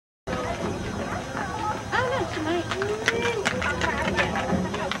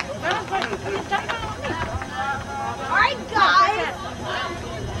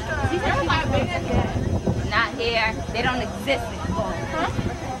They don't exist anymore. Huh?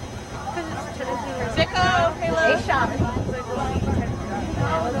 Zico, They shopping.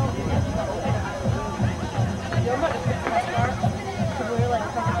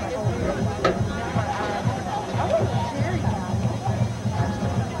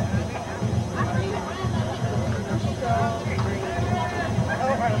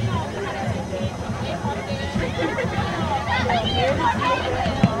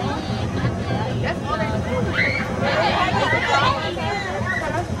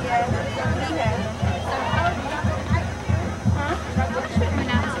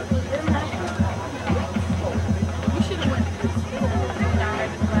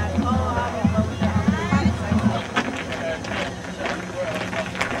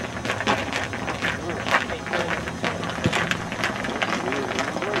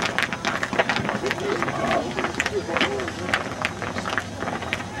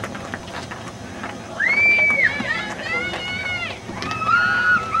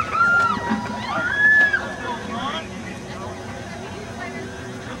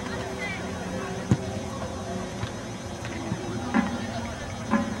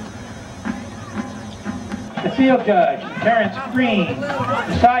 The field judge, Terrence Green.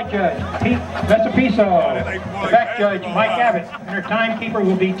 The side judge, Pete Vesapiso. The back judge, Mike Abbott. And our timekeeper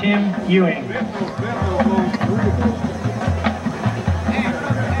will be Tim Ewing.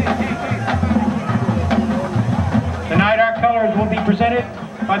 Tonight our colors will be presented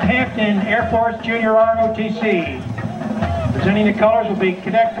by the Hampton Air Force Junior ROTC. Presenting the colors will be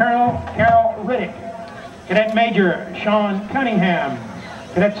Cadet Colonel Carol Riddick, Cadet Major Sean Cunningham,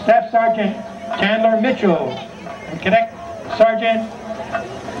 Cadet Staff Sergeant Chandler Mitchell, and Cadet Sergeant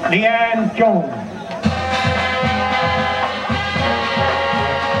Leanne Jones.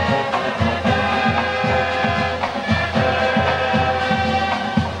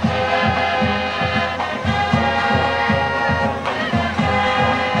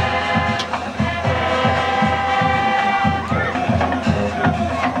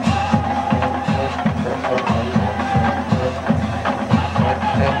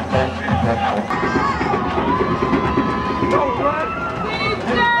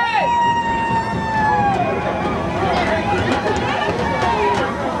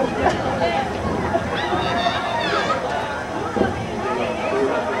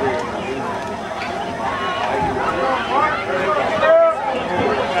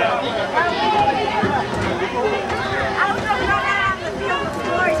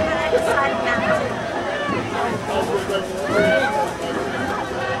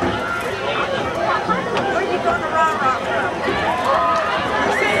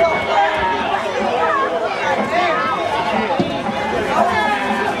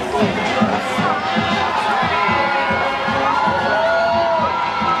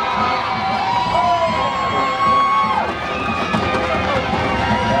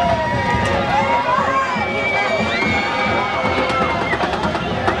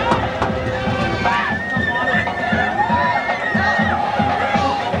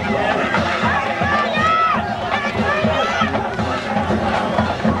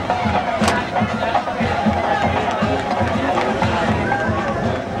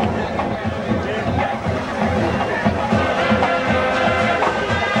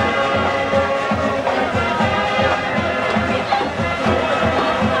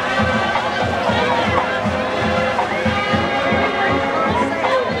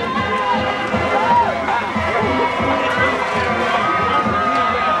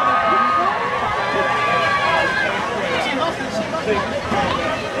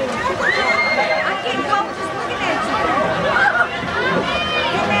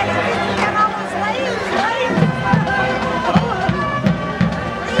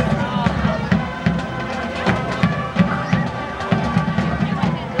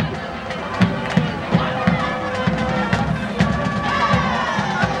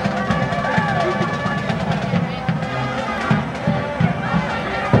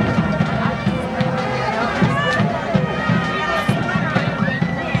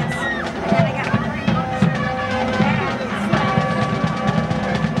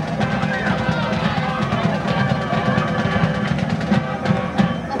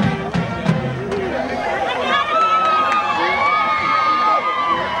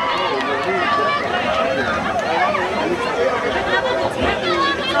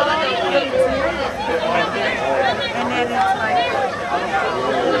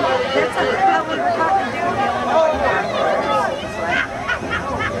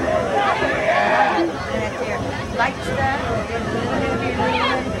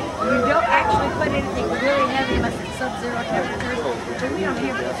 Sub-zero temperatures, but we don't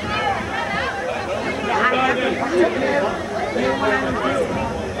have those.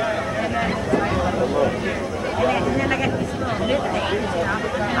 And then I got these little mid-things.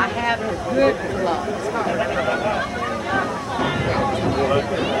 I have good gloves.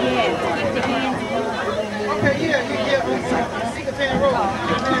 Yeah, to keep the hands warm. Okay, yeah. Secret tan roll.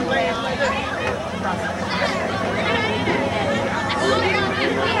 Like that.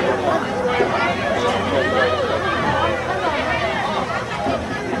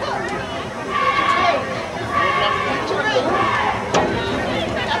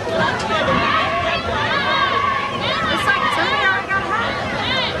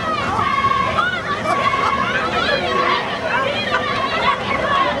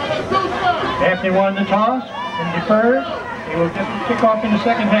 Hampton won the toss and defers. He will get the kickoff in the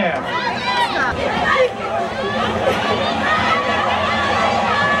second half.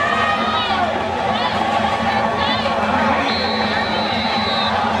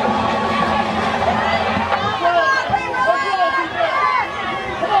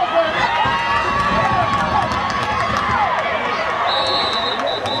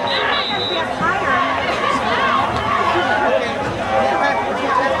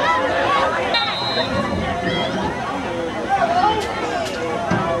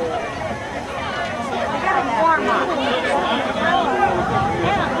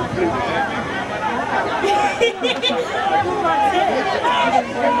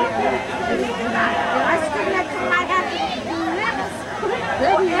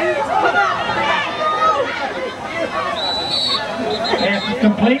 Pass is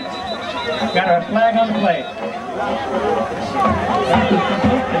complete. Got a flag on the play. Pass is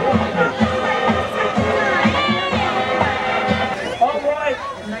complete. All right,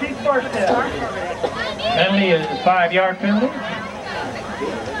 repeat first down. Penalty is a 5-yard penalty.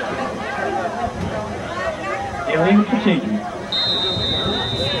 Illegal procedure.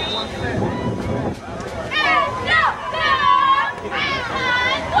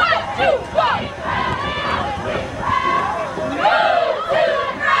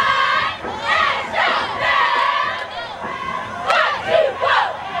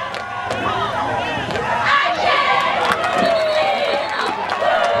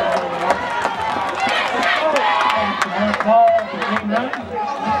 Ball for Green Run.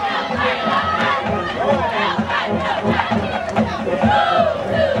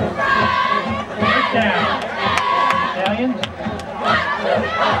 First down. Stallions.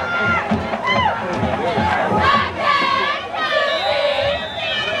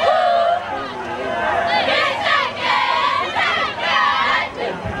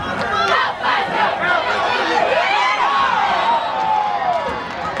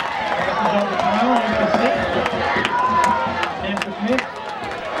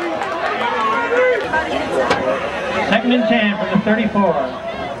 Second and 10 from the 34.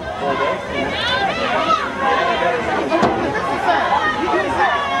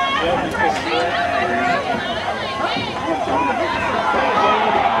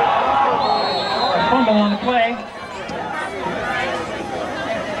 A fumble on the play.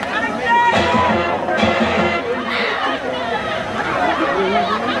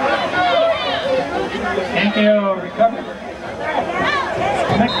 Anko recovered.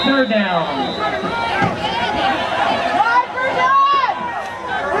 Next third down.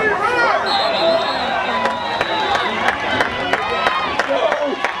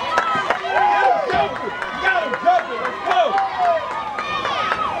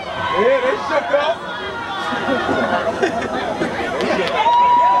 Yeah, they shook up.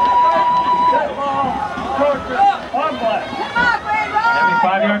 Every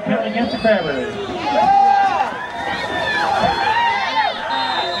 5-yard penalty against the Crabbers.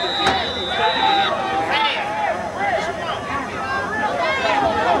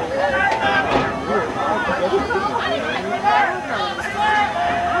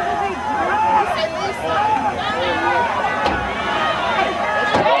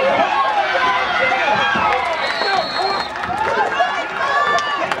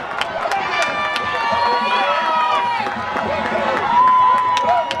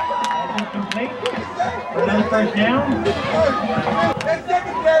 Another first down. That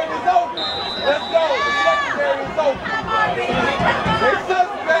secondary is open. Let's go. The secondary is open. They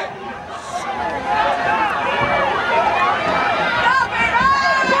suspect.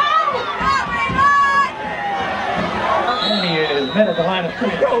 And he is met at the line of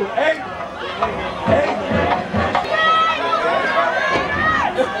scrimmage. Go, hey. Hey.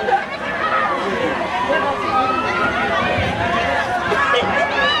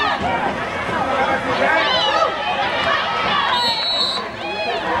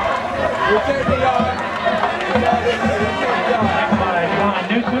 Take the yard.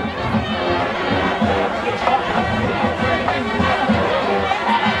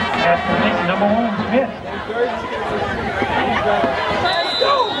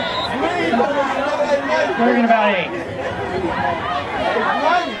 Third and about 8.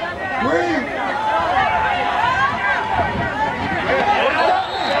 Green.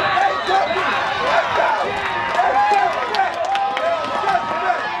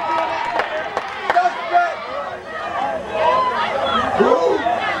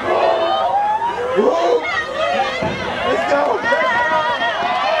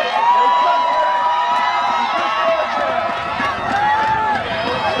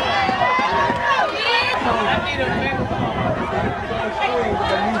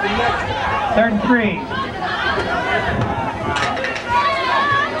 Third and 3.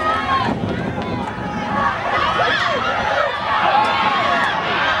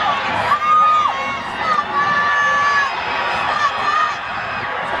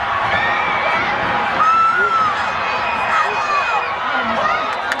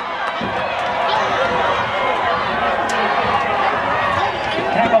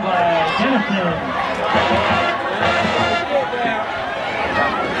 Tackle by Dennison.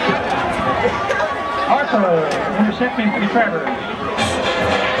 Intercepting for the Crabbers.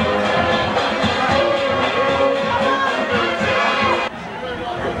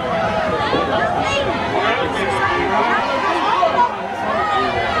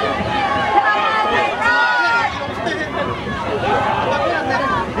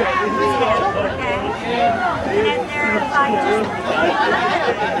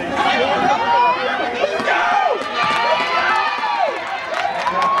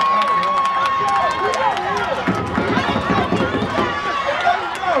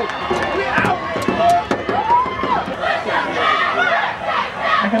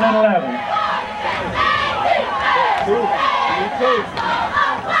 Second and 11.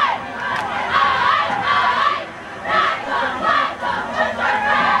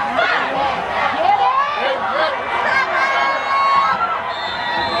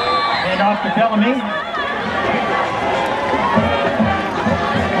 Hand off to Bellamy.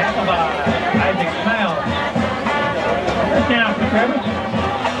 Tackle by Isaac Smiles. First down for the Crabbers.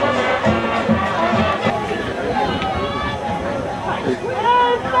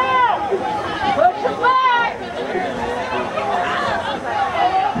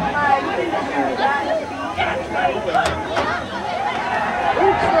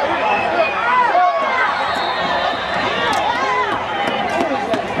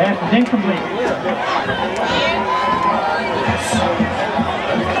 Pass is incomplete.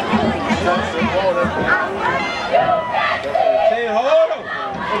 Say hold him.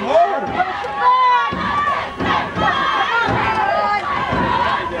 Hold him.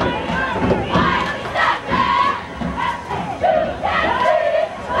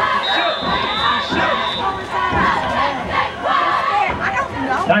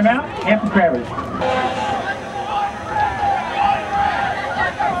 Timeout, Hampton Crabbers.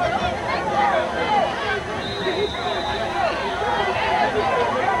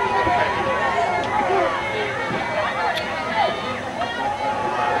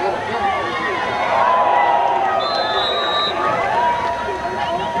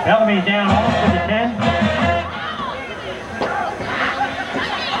 Bellamy down off to the 10.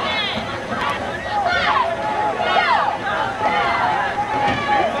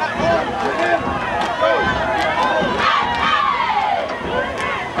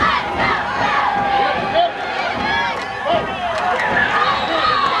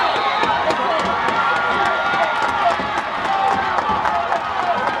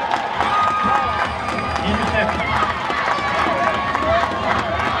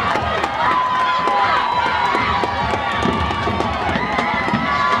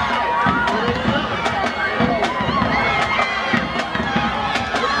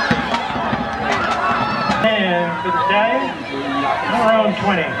 For the Stallions, our own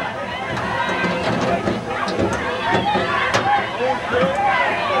 20.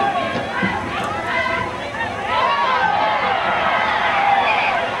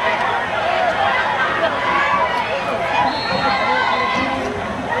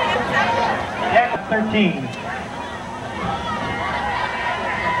 Yeah, 13.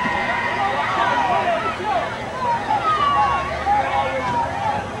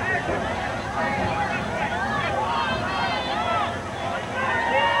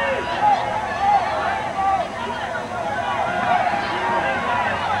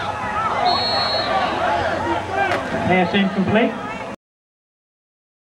 Pass incomplete.